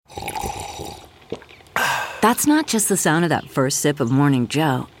That's not just the sound of that first sip of Morning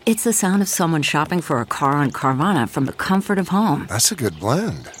Joe. It's the sound of someone shopping for a car on Carvana from the comfort of home. That's a good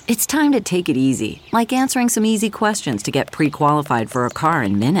blend. It's time to take it easy, like answering some easy questions to get pre-qualified for a car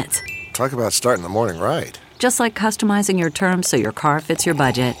in minutes. Talk about starting the morning right. Just like customizing your terms so your car fits your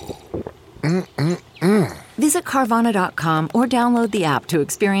budget. Visit Carvana.com or download the app to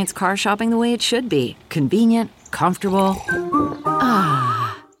experience car shopping the way it should be. Convenient, comfortable.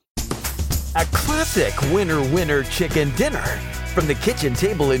 A classic winner chicken dinner from the kitchen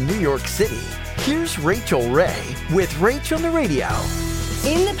table in New York City. Here's Rachel Ray with Rach on the Radio.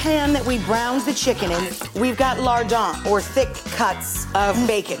 In the pan that we browned the chicken in, we've got lardon, or thick cuts of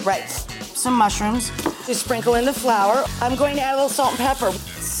bacon, right? Some mushrooms. Just sprinkle in the flour. I'm going to add a little salt and pepper.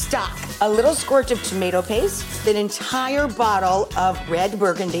 Stock. A little squirt of tomato paste, an entire bottle of red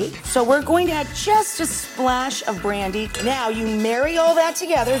burgundy. So we're going to add just a splash of brandy. Now you marry all that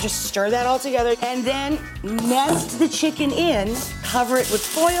together, just stir that all together, and then nest the chicken in, cover it with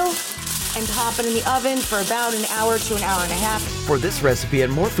foil, and pop it in the oven for about an hour to an hour and a half. For this recipe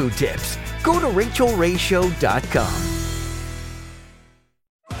and more food tips, go to RachelRayShow.com.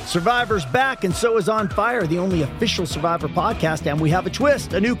 Survivor's back, and so is On Fire, the only official Survivor podcast, and we have a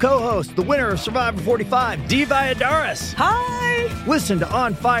twist, a new co-host, the winner of Survivor 45, Dee Valladares. Hi! Listen to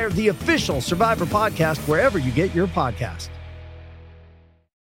On Fire, the official Survivor podcast, wherever you get your podcast.